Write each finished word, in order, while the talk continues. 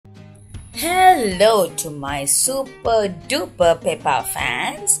Hello to my super duper Peppa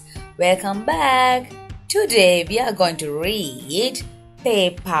fans. Welcome back. Today we are going to read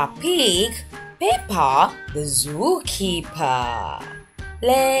Peppa Pig, Peppa the Zookeeper.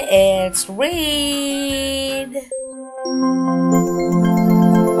 Let's read.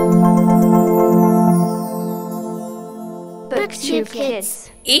 BookTube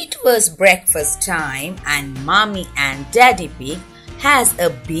Kids. It was breakfast time and Mommy and Daddy Pig has a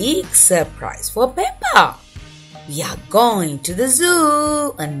big surprise for Peppa. We are going to the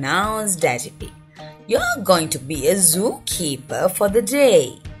zoo, announced Daddy Pig. You're going to be a zookeeper for the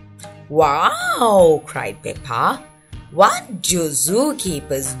day. Wow, cried Peppa. What do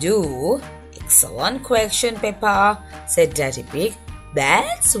zookeepers do? Excellent question, Peppa, said Daddy Pig.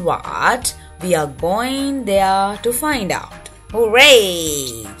 That's what we are going there to find out.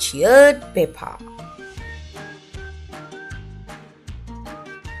 Hooray! Cheered Peppa.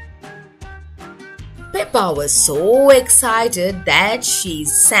 Peppa was so excited that she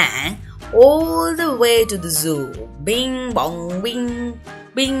sang all the way to the zoo. Bing bong bing,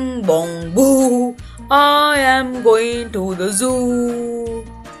 bing bong boo, I am going to the zoo.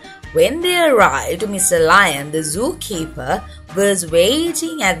 When they arrived, Mr. Lion, the zookeeper, was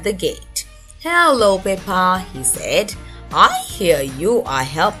waiting at the gate. Hello, Peppa, he said. I hear you are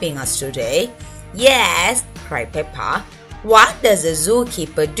helping us today. Yes, cried Peppa. What does a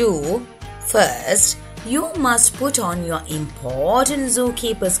zookeeper do? First, you must put on your important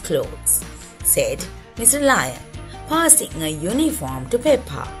zookeeper's clothes, said Mr. Lion, passing a uniform to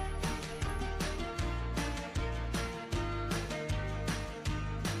Peppa.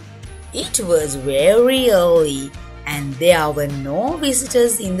 It was very early and there were no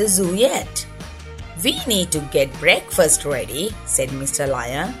visitors in the zoo yet. We need to get breakfast ready, said Mr.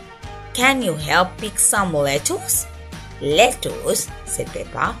 Lion. Can you help pick some lettuce? Lettuce, said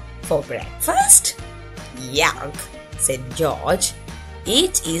Peppa, for breakfast? Yuck, said George.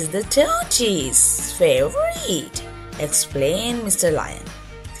 It is the turkey's favorite, explained Mr. Lion.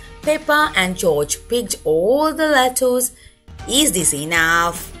 Peppa and George picked all the lettuce. Is this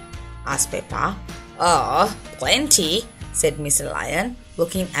enough? asked Peppa. Oh, plenty, said Mr. Lion,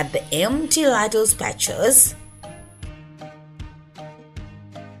 looking at the empty lettuce patches.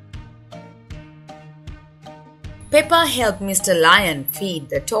 Peppa helped Mr. Lion feed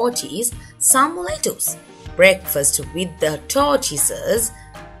the tortoise some lettuce. Breakfast with the tortoises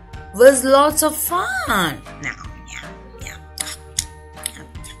was lots of fun.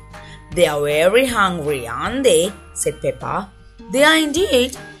 They are very hungry, aren't they? said Peppa. They are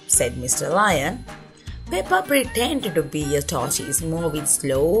indeed, said Mr. Lion. Peppa pretended to be a tortoise, moving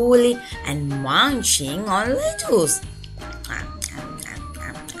slowly and munching on lettuce.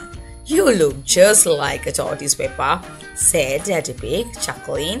 You look just like a tortoise, Peppa, said Daddy Pig,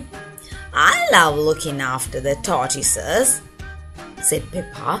 chuckling. I love looking after the tortoises, said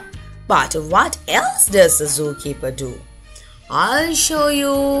Peppa. But what else does the zookeeper do? I'll show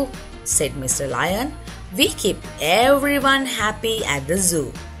you, said Mr. Lion. We keep everyone happy at the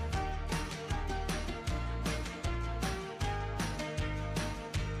zoo.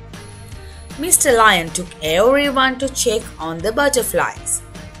 Mr. Lion took everyone to check on the butterflies.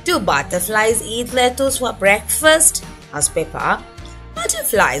 Do butterflies eat lettuce for breakfast? asked Peppa.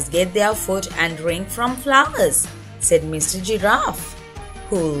 Butterflies get their food and drink from flowers, said Mr. Giraffe,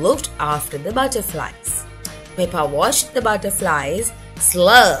 who looked after the butterflies. Peppa watched the butterflies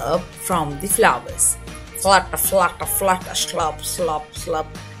slurp from the flowers. Flutter, flutter, flutter, slop, slop, slop,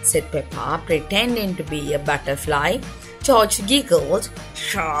 said Peppa, pretending to be a butterfly. George giggled.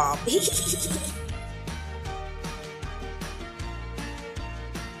 Sharp.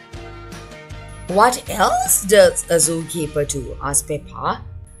 What else does a zookeeper do? asked Peppa.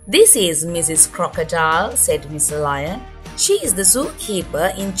 This is Mrs. Crocodile, said Mr. Lion. She is the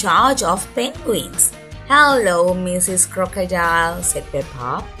zookeeper in charge of penguins. Hello, Mrs. Crocodile, said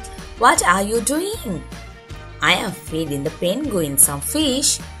Peppa. What are you doing? I am feeding the penguins some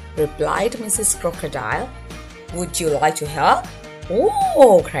fish, replied Mrs. Crocodile. Would you like to help?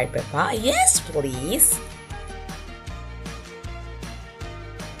 Oh, cried Peppa. Yes, please.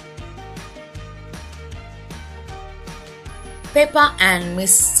 Peppa and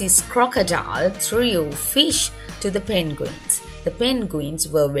Mrs. Crocodile threw fish to the penguins. The penguins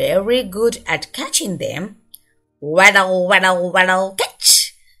were very good at catching them. Waddle, waddle, waddle,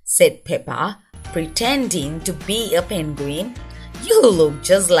 catch, said Peppa, pretending to be a penguin. You look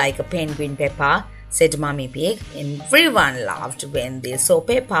just like a penguin, Peppa, said Mummy Pig. Everyone laughed when they saw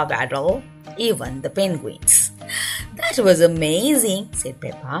Peppa waddle, even the penguins. That was amazing, said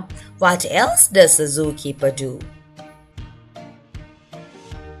Peppa. What else does the zookeeper do?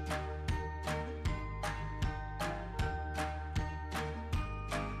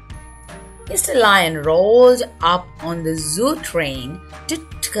 Mr. Lion rolled up on the zoo train to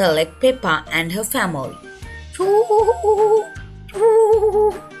collect Peppa and her family. "Choo,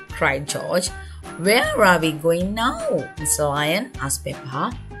 choo," cried George. "Where are we going now, Mr. Lion?" asked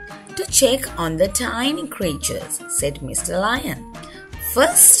Peppa. "To check on the tiny creatures," said Mr. Lion.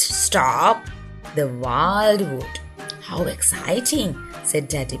 "First stop, the wildwood." "How exciting," said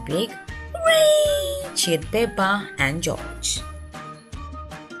Daddy Pig. "Hooray!" cheered Peppa and George.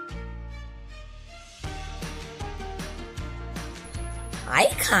 "I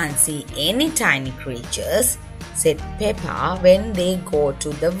can't see any tiny creatures," said Peppa when they got to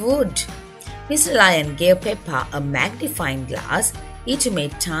the wood. Mr. Lion gave Peppa a magnifying glass. It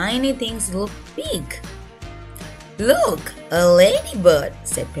made tiny things look big. "Look, a ladybird,"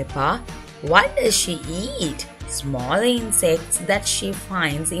 said Peppa. "What does she eat?" "Small insects that she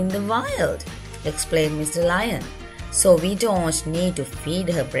finds in the wild," explained Mr. Lion. "So we don't need to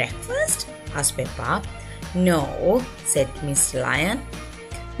feed her breakfast?" asked Peppa. "No," said Mr. Lion.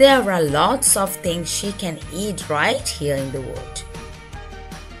 "There are lots of things she can eat right here in the wood."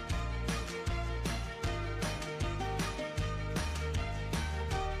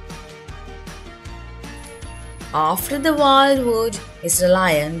 After the wildwood, Mr.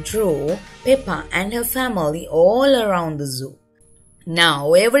 Lion drew Peppa and her family all around the zoo.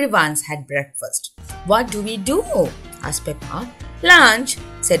 Now everyone's had breakfast. "What do we do?" asked Peppa. "Lunch,"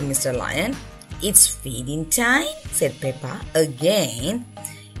 said Mr. Lion. "It's feeding time," said Peppa again.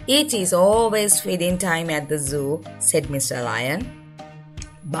 "It is always feeding time at the zoo," said Mr. Lion.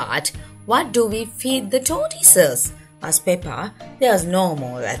 "But what do we feed the tortoises?" asked Peppa. "There's no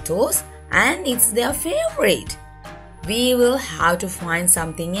more lettuce, and it's their favorite." "We will have to find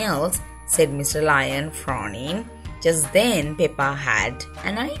something else," said Mr. Lion, frowning. Just then Peppa had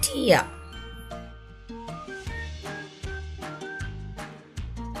an idea.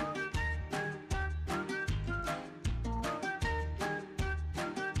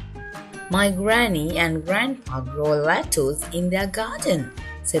 "My granny and grandpa grow lettuce in their garden,"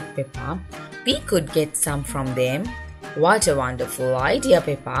 said Peppa. "We could get some from them." "What a wonderful idea,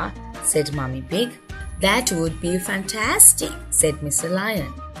 Peppa," said Mummy Pig. "That would be fantastic," said Mr.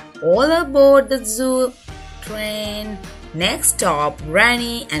 Lion. All aboard the zoo train. Next stop,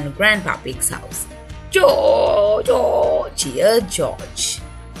 Granny and Grandpa Pig's house. "George, George," cheered George.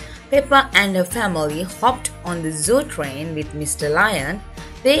 Peppa and her family hopped on the zoo train with Mr. Lion.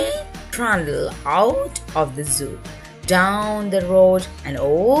 They trundled out of the zoo, down the road and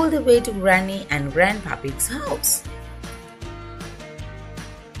all the way to Granny and Grandpa Pig's house.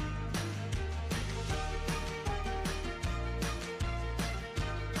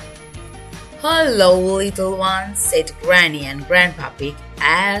 "Hello, little one," said Granny and Grandpa Pig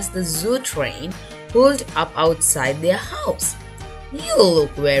as the zoo train pulled up outside their house. "You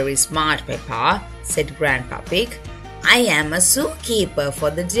look very smart, Peppa," said Grandpa Pig. "I am a zookeeper for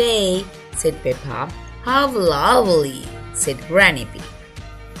the day," said Peppa. "How lovely," said Granny Pig.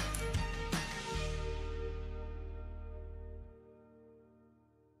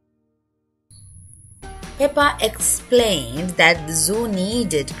 Peppa explained that the zoo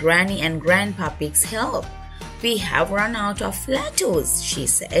needed Granny and Grandpa Pig's help. "We have run out of lettuce," she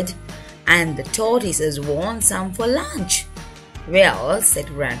said, "and the tortoises want some for lunch." "Well,"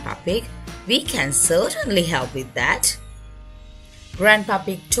 said Grandpa Pig, "we can certainly help with that." Grandpa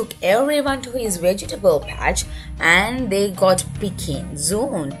Pig took everyone to his vegetable patch and they got picking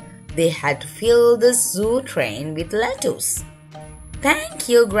soon. They had filled the zoo train with lettuce. "Thank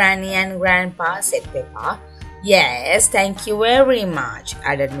you, Granny and Grandpa," said Peppa. "Yes, thank you very much,"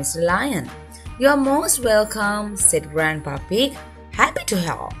 added Mr. Lion. "You're most welcome," said Grandpa Pig. "Happy to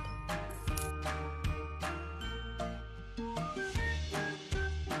help."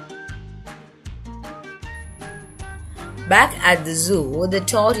 Back at the zoo, the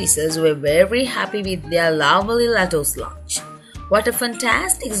tortoises were very happy with their lovely lettuce lunch. "What a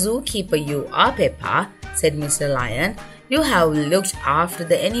fantastic zookeeper you are, Peppa," said Mr. Lion. "You have looked after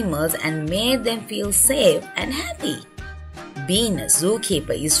the animals and made them feel safe and happy." "Being a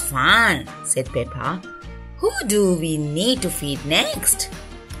zookeeper is fun," said Peppa. "Who do we need to feed next?"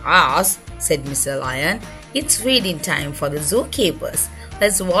 "Us," said Mr. Lion. "It's feeding time for the zookeepers.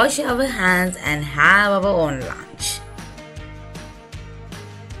 Let's wash our hands and have our own lunch."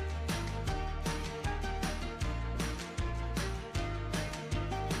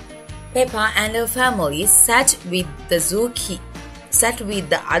 Peppa and her family sat with the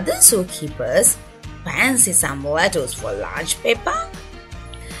other zookeepers. "Fancy some lettuce for lunch, Peppa?"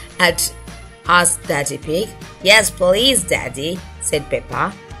 asked Daddy Pig. "Yes, please, Daddy," said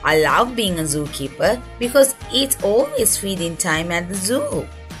Peppa. "I love being a zookeeper because it's always feeding time at the zoo."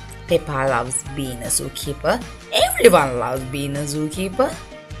 Peppa loves being a zookeeper. Everyone loves being a zookeeper.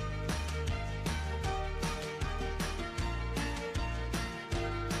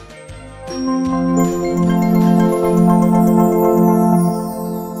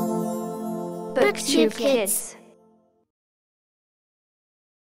 BookTube Kids.